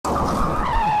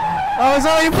Oh,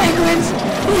 sorry, penguins!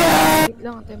 Yeah! Wait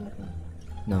lang, atay mo ko.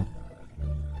 No.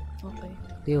 Okay.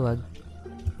 Tiwag.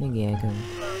 Hindi ka.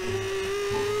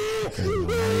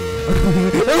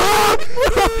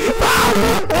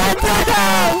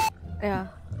 Yeah.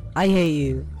 I hate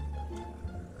you.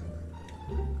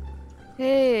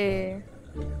 Hey.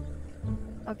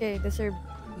 Okay, deserve.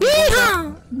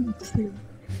 Yeehaw! Deserve.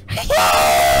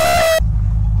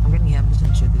 I'm getting ambushed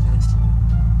and shit, these guys.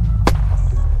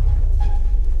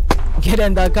 Get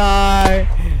in the car!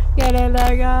 Get in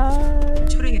the car!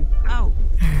 Shooting him! Ow!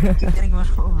 Keep getting run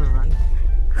over, right?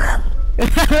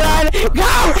 Run!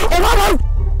 Go! Oh,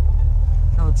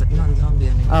 No, it's not a zombie.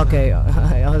 I mean, okay,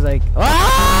 I was like,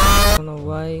 ah! I don't know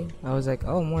why. I was like,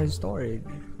 oh, more storage.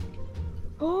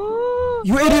 Oh!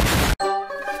 You idiot!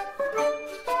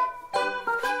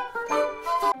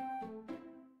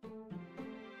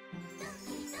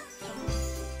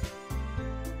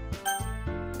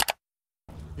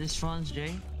 This Franz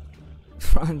J.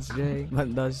 Franz J.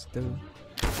 But does too.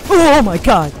 Oh my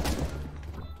god!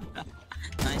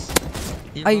 Nice.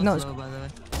 I know. Low, by the way.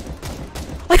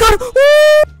 I got him! Woo!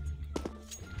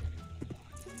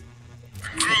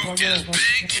 Groove gets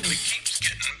big and it keeps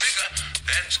getting bigger.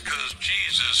 That's because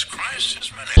Jesus Christ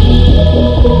is my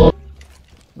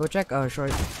Go check short.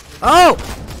 Oh!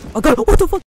 Oh god! What the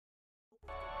fuck?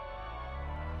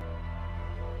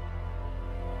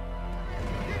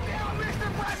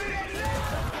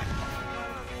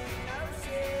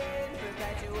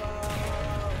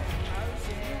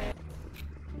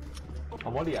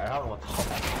 What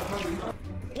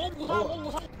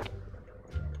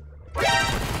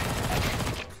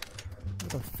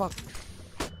the fuck?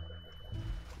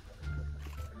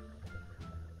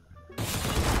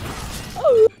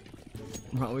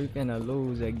 Bro, we finna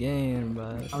lose again,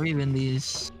 bro. I'll even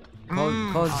these.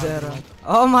 Cold Zero.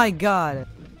 Oh my god!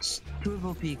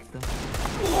 Turbo peak though.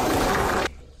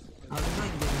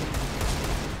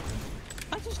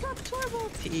 I just got turbo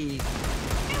peak.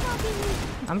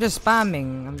 I'm just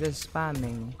spamming. I'm just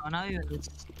spamming. Oh, now you're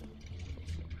just.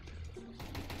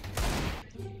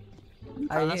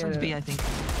 That's one's B, I think.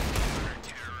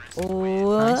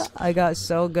 Oh, Nice. I got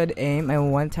so good aim. I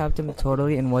one tapped him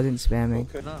totally and wasn't spamming.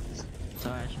 Okay. No.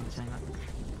 Sorry, I shouldn't be saying that.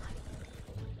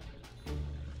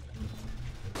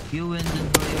 You win, bro. You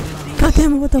win these. God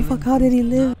damn it! What the You fuck? win How did he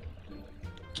these. live?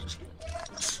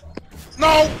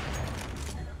 No!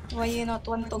 Why you not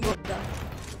want to go down?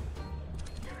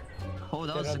 Oh,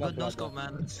 that was a good no scope,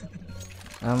 man.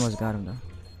 I almost got him though.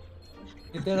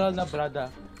 Literal na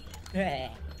brada.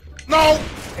 No!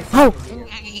 How?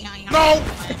 No!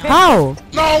 How?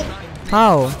 No!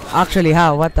 How? Actually,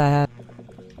 how? What the hell?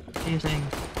 What are you saying?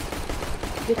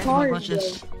 The car is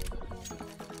Watches.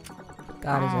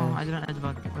 God is Oh, I didn't edge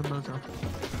about it.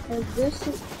 this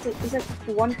is like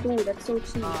 1-2, that's so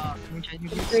cheap. Can you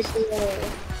change your Straight to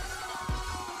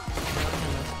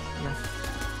Yeah.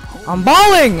 I'm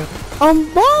balling!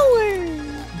 I'm balling!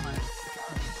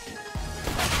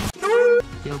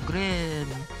 Yo, Grin.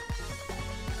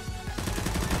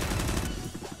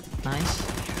 Nice.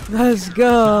 Let's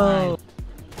go!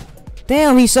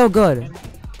 Damn, he's so good.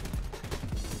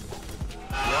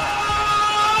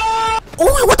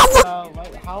 Oh, what the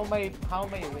fuck? How am I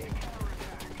late?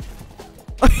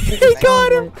 He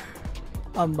got him!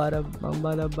 I'm about to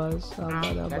bust.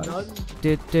 Ganon?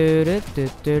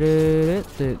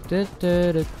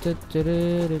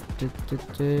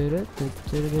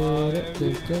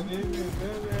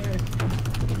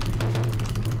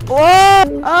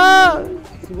 Oh! Oh!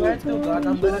 Swear to God,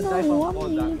 I'm gonna die from all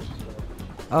that.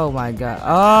 Oh my god.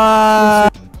 Oh!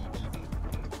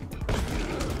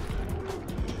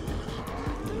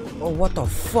 Oh, what the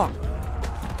fuck?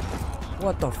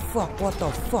 What the fuck? What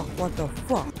the fuck? What the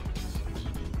fuck?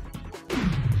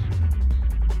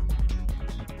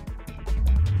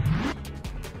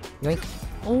 Yoink.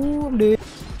 Oh, I'm dead.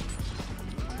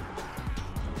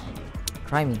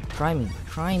 Try me,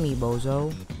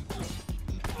 bozo.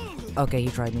 Okay, he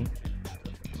tried me.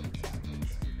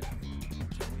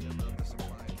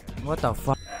 What the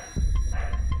fuck?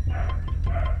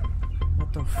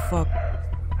 What the fuck?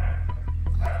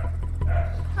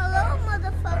 Hello,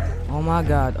 motherfucker. Oh my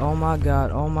god, oh my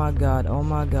god, oh my god, oh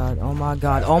my god, oh my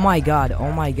god, oh my god,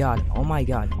 oh my god, oh my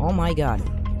god, oh my god,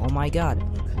 oh my god,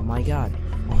 oh my god,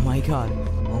 oh my god,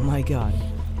 oh my god,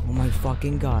 oh my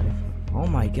fucking god, oh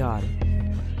my god.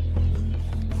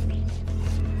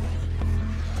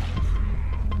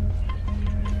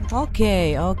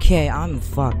 Okay, I'm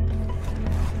fucked.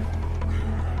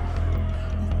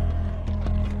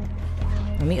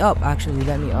 Let me up, actually,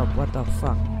 let me up, what the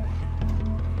fuck?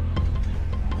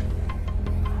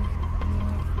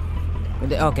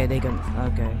 Okay, they can,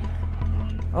 okay.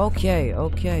 Okay,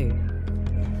 okay.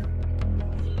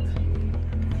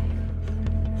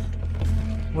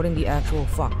 What in the actual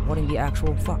fuck? What in the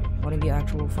actual fuck? What in the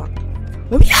actual fuck?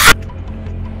 I'm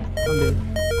dead.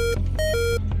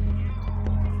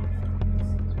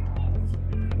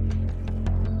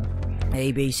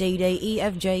 A B C D E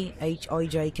F G H I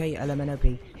J K L M N O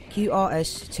P Q R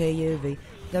S T U V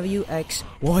W X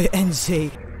Y and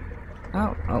Z.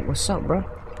 Oh, what's up, bro?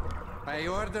 By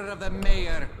order of the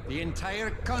mayor, the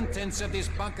entire contents of this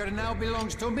bunker now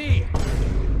belongs to me.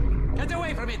 Get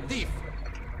away from it, thief!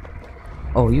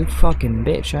 Oh, you fucking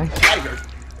bitch, eh?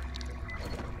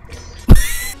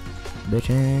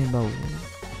 Bitch, bro.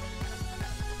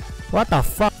 What the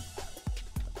fuck?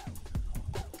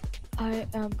 I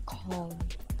am calm.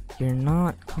 You're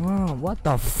not calm. What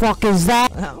the fuck is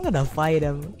that? I'm gonna fight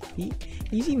him. He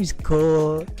seems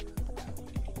cool.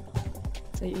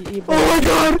 So Oh my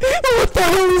god! What the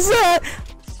hell is that?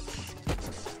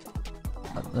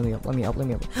 Let me up.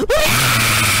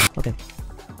 Okay.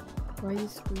 why are you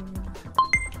screaming?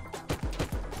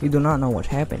 You do not know what's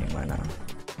happening right now.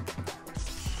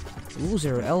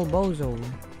 Loser, elbozo.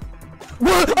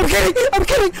 What? I'm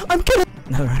kidding!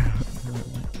 No.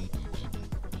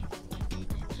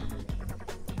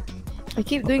 I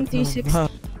keep doing 360.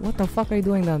 What the fuck are you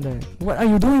doing down there? What are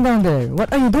you doing down there? What?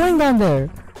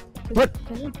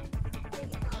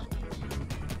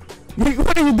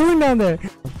 What are you doing down there?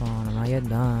 Oh, am I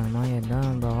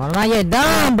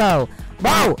done, bro?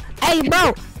 Bro! Hey,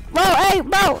 bro!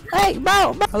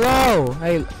 Hello!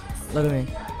 Hey, look at me.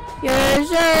 Yes,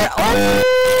 sir! Oh!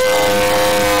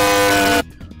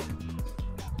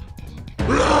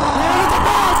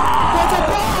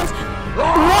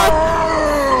 What?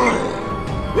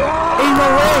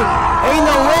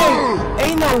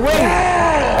 Ain't no way!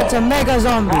 That's a mega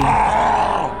zombie!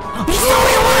 You saw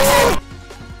it wasn't!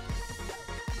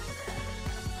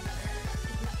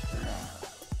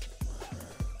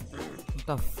 What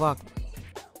the fuck?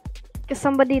 Because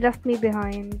somebody left me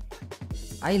behind.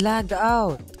 I lagged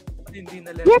out!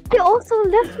 Yet you also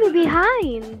left me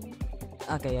behind.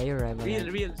 Okay, yeah, you're right.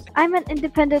 Real. I'm an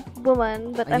independent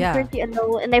woman, but I'm Yeah. currently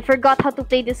alone, and I forgot how to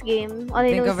play this game. All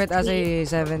I Think know of is it as sleep.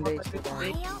 a 7 days.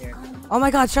 Oh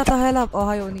my god, shut the hell up!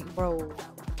 Ohio, bro.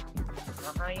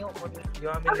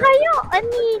 Ahayo,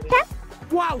 Anita.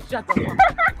 Wow, shut up!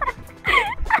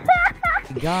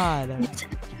 God.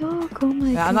 Oh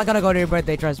my Yeah, I'm not gonna go to your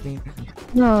birthday, trust me.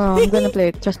 No, I'm gonna play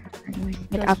it just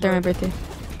like after my birthday.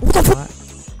 What the fuck?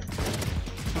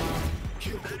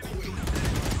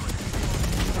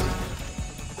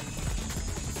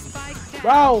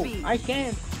 Bro, I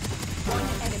can't.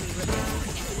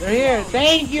 They're here.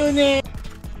 Thank you, Nick.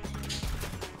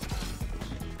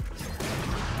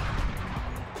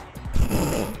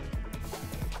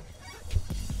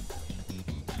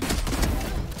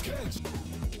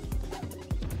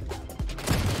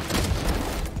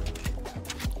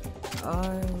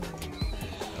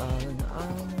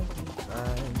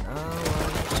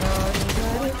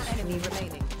 Enemy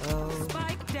remaining.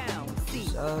 Spike down. C.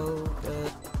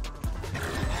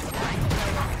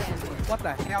 What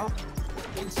the hell?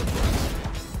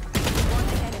 One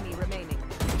enemy remaining.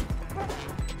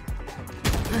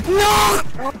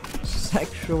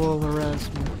 Sexual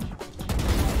harassment.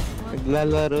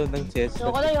 Naglalaro ng chess.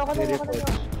 Ayoko na.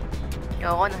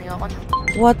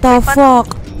 What the fuck?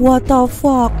 What the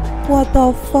fuck?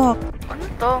 Ano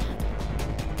to?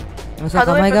 Masa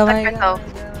ka, Maiga.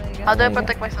 How do I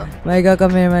protect myself? Maiga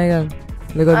kami, Maiga.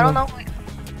 Likod I don't mo. know.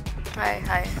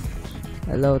 Hi.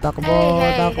 Hello, takbo.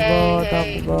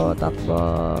 Hey. Bosa.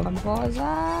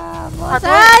 How do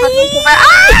I survive?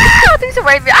 How do you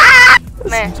survive?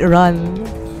 Meh. Run.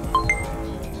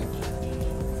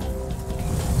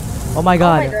 Oh my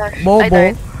god. gosh, I Bobo.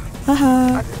 died.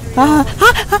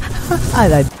 I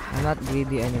died. I'm not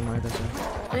greedy anymore kasi.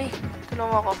 Uy, tulong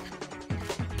mo ako.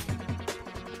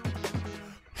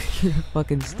 You're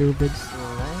fucking stupid.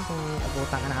 Alright, kung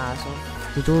abutang ka na aso.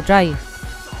 Chuchuchay.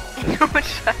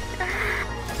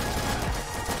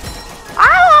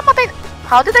 Matay!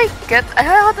 How did I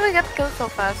get killed so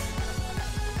fast?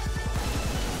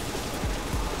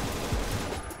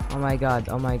 Oh my god.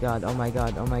 Are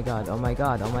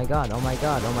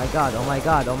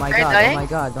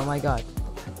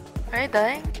you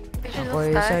dying? Did you Ako'y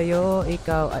just die? sa'yo,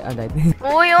 ikaw ay anday.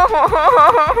 Uy,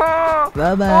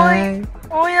 Bye bye.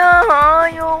 Uy,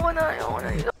 ayoko na.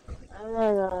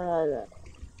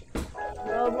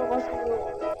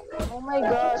 Oh my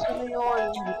gosh, ano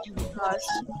yun? Gosh.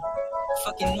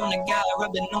 Fucking on a guy,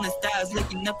 rubbing on his thighs,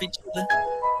 looking up each other.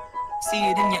 See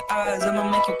it in your eyes, I'ma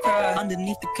make you cry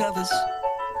underneath the covers.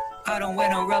 I don't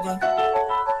wear no rubber.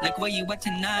 Like where you at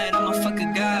tonight? I'ma fuck a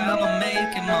guy, I'ma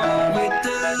make him on with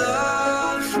the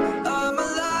love of my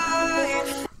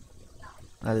life.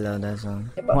 I love that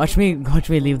song. Watch me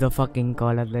leave the fucking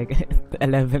call at like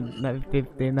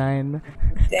 11:59.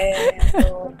 Damn,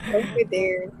 don't be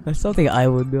there. That's something I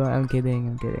would do. I'm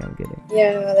kidding.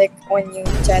 Yeah, like when you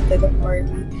chatted or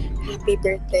happy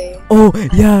birthday. Oh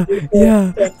yeah.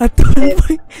 At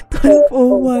 12:01,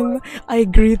 I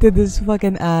greeted this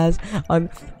fucking ass on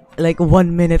like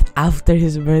 1 minute after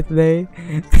his birthday.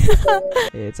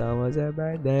 It's almost a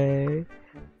birthday.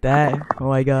 That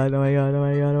oh my god.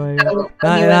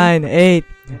 9, 8,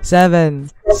 7,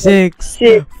 6,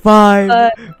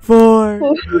 5, 4,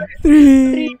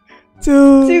 3,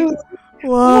 2,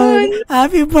 1.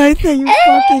 Happy birthday, you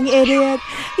fucking idiot!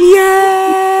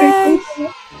 Yes!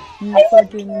 You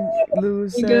fucking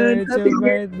loser, it's your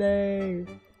birthday.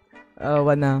 Oh,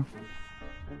 what now?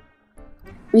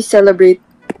 We celebrate.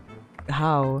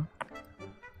 How?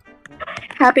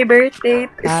 Happy birthday.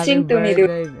 Happy Sing to me, dude.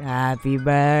 birthday. Happy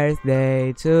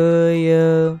birthday to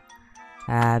you.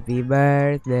 Happy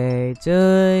birthday to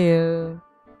you.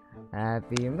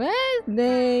 Happy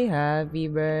birthday. Happy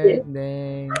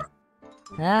birthday.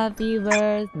 Happy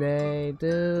birthday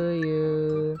to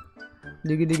you.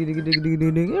 Dig.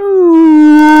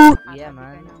 Yeah,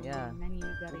 man. Yeah.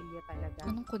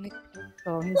 Anong connect?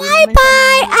 So, hindi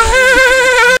Bye-bye!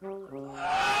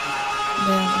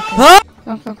 Huh?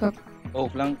 Oh,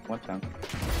 flank. What flank?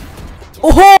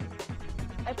 Oh!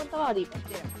 Ay, punta ka dito.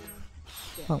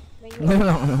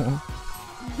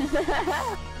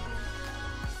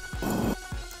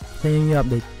 Sa'yo yung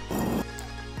update.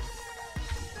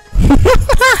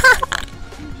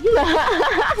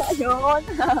 Yun.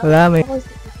 Wala, may...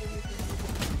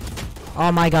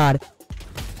 Oh my god.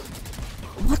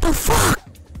 What the fuck?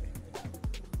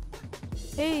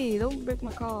 Hey, don't break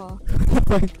my car.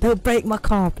 Don't break my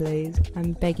car, please.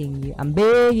 I'm begging you. I'm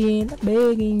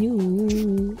begging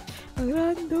you.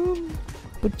 Random.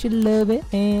 Put your love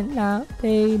in now,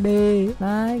 baby.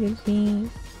 I can see.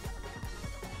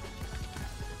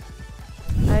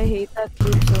 I hate that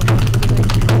dude so much.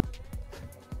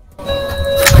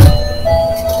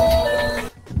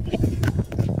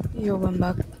 Yo, I'm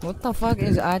back. What the fuck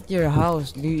is at your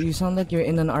house? You sound like you're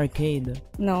in an arcade.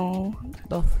 No.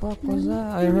 The fuck was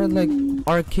that? I heard like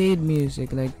arcade music,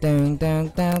 like dang. Oh,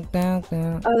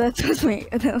 that was the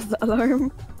alarm.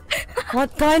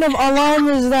 What kind of alarm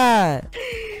is that?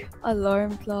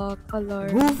 Alarm clock,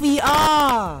 alarm. Goofy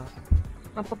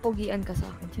Mapapogian ka sa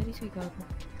akin. Cherry sweet ako.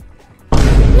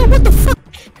 No, what the fuck?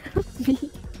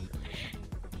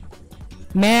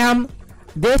 Ma'am,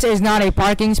 this is not a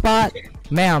parking spot.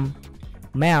 Ma'am,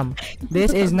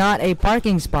 this is not a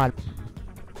parking spot.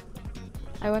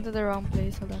 I went to the wrong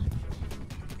place. Hold on.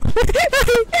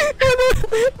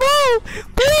 No,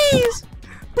 please.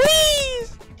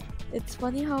 It's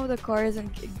funny how the car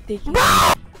isn't taking.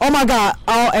 Oh my god.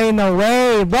 Oh, ain't no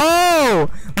way, bro.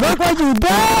 Look what you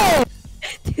did.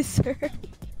 Deserve.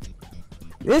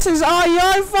 This is all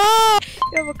your fault.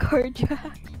 You have a car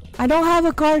jack. I don't have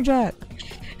a car jack.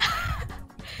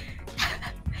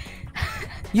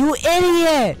 You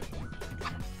idiot.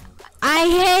 I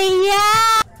hate ya.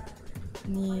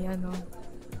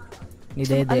 Ni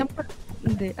Dede.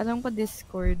 Alam ko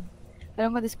Discord.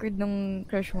 Alam ko Discord ng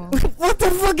crush mo. What the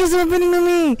fuck is happening to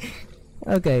me?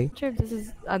 Okay. Sure, this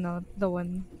is the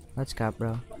one. Let's cap,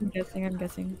 bro. I'm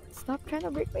guessing. Stop trying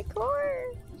to break my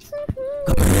car.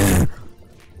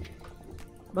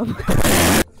 My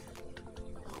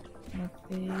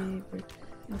favorite.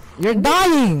 You're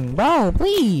dying, bro.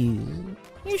 Please.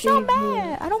 You're so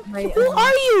bad. I don't. Who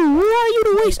are you? Who are you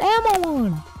to waste ammo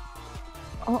on?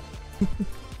 Oh.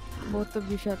 Both of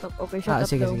you shut up. Okay, shut up.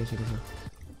 Sige.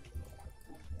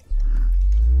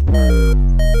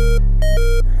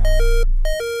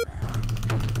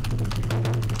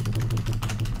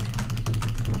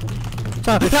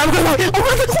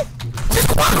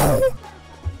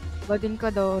 Badin ka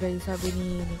daw, Ray, sabi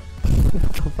ni Nick.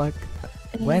 What the fuck?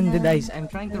 When did I? I'm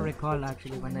trying to recall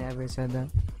actually when I ever said that.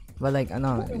 But like,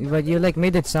 no. But you like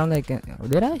made it sound like.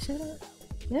 Did I say that?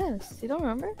 Yes. You don't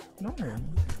remember? No.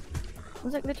 It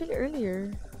was like literally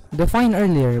earlier. Define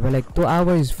earlier, but like 2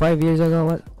 hours, 5 years ago.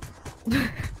 What?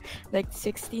 Like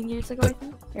 16 years ago, I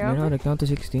think. You know how to count to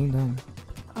 16, damn.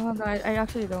 Oh no, I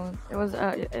actually don't. It was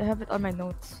I have it on my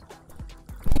notes.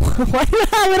 Why do you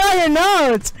have it on your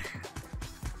notes?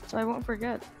 So I won't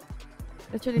forget.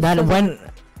 Literally. That when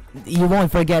you won't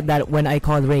forget that when I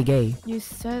called Ray gay. You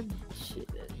said,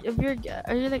 if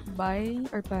are you like bi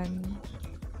or pan?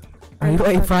 Are you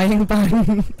a frying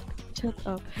pan? Shut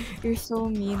up. You're so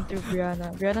mean to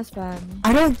Brianna. Brianna's fan.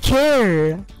 I don't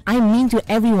care. I'm mean to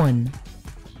everyone.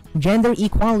 Gender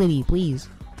equality, please.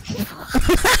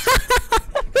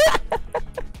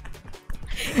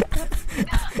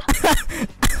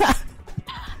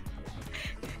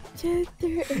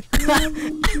 Gender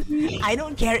equality. I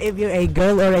don't care if you're a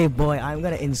girl or a boy. I'm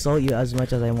gonna insult you as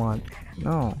much as I want.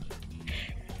 No.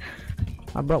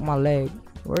 I broke my leg.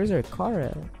 Where's her car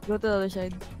at? Go to the other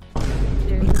side.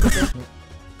 Here.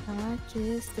 I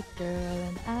kissed the girl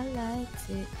and I liked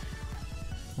it.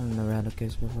 I've never had a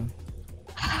kiss before.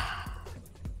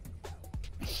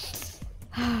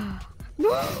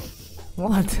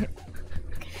 What?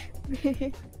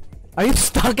 Are you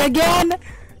stuck again?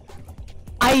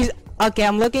 Okay,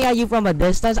 I'm looking at you from a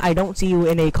distance. I don't see you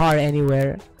in a car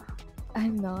anywhere.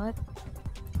 I'm not.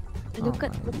 Look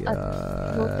at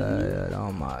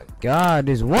Oh my god,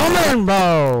 this woman,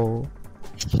 bro!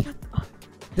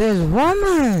 This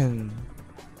woman!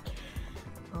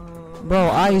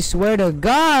 Bro, I swear to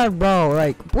god, bro,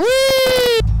 like,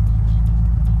 please!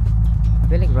 I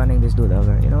feel like running this dude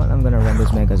over. You know what? I'm gonna run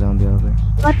this mega zombie over.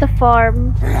 What the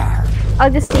farm?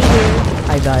 I'll just stay here.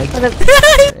 I died. What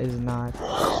Is not.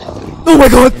 Oh my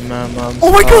god!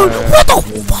 Oh my god! What the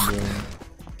fuck?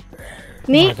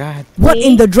 Me? What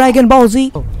in the Dragon Ball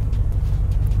Z? Oh.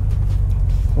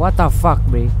 What the fuck,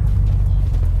 bro?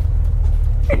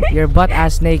 You're butt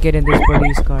ass naked in this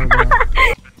police car, bro.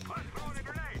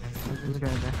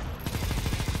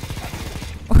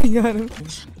 Oh my god.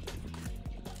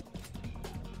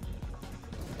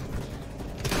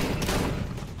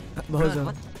 Bozo.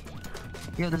 What?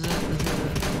 Yo, there's a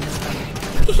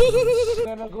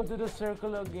Gonna go to the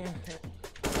circle again.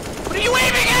 What are you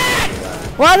waving at?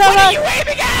 What are you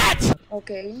waving at?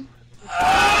 Okay.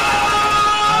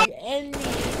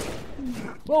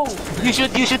 Bro, you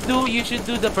should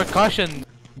do the percussion.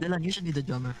 Dylan, you should be the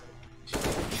drummer.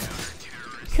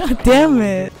 God damn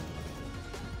it.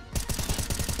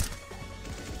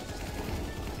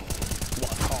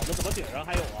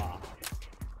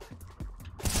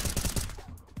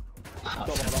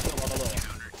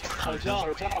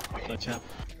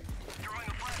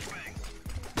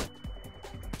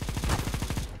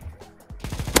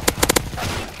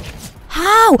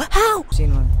 How? How?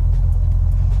 Seen one.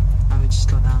 I would just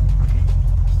go down, okay?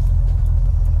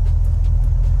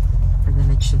 And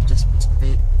then it should just be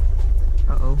straight.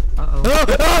 Uh-oh, uh-oh.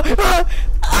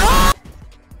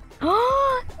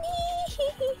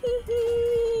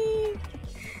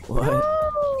 What?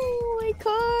 Oh, my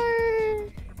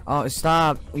car! Oh,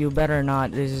 stop. You better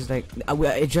not. This is like...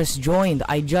 I just joined.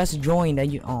 I just joined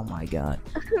and you... Oh my god.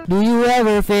 Do you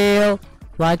ever feel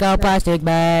like a plastic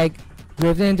bag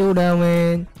drifting to the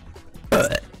wind?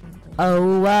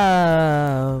 Oh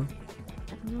wow.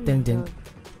 Dun dun.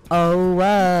 Oh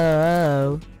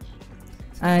wow.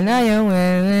 I know you're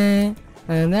winning.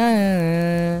 And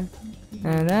I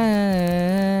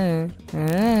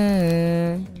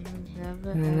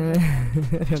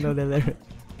don't know the lyrics.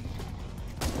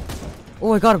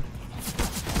 Oh, I got him!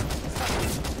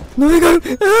 No, I got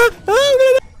him!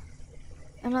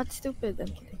 I'm not stupid, I'm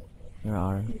kidding. You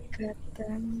are. Got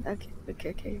them.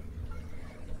 Okay.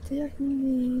 Take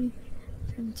me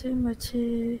into my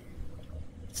chair.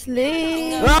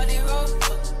 Sleep!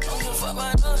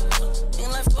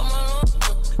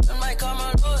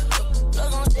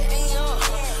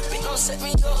 Set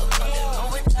me up.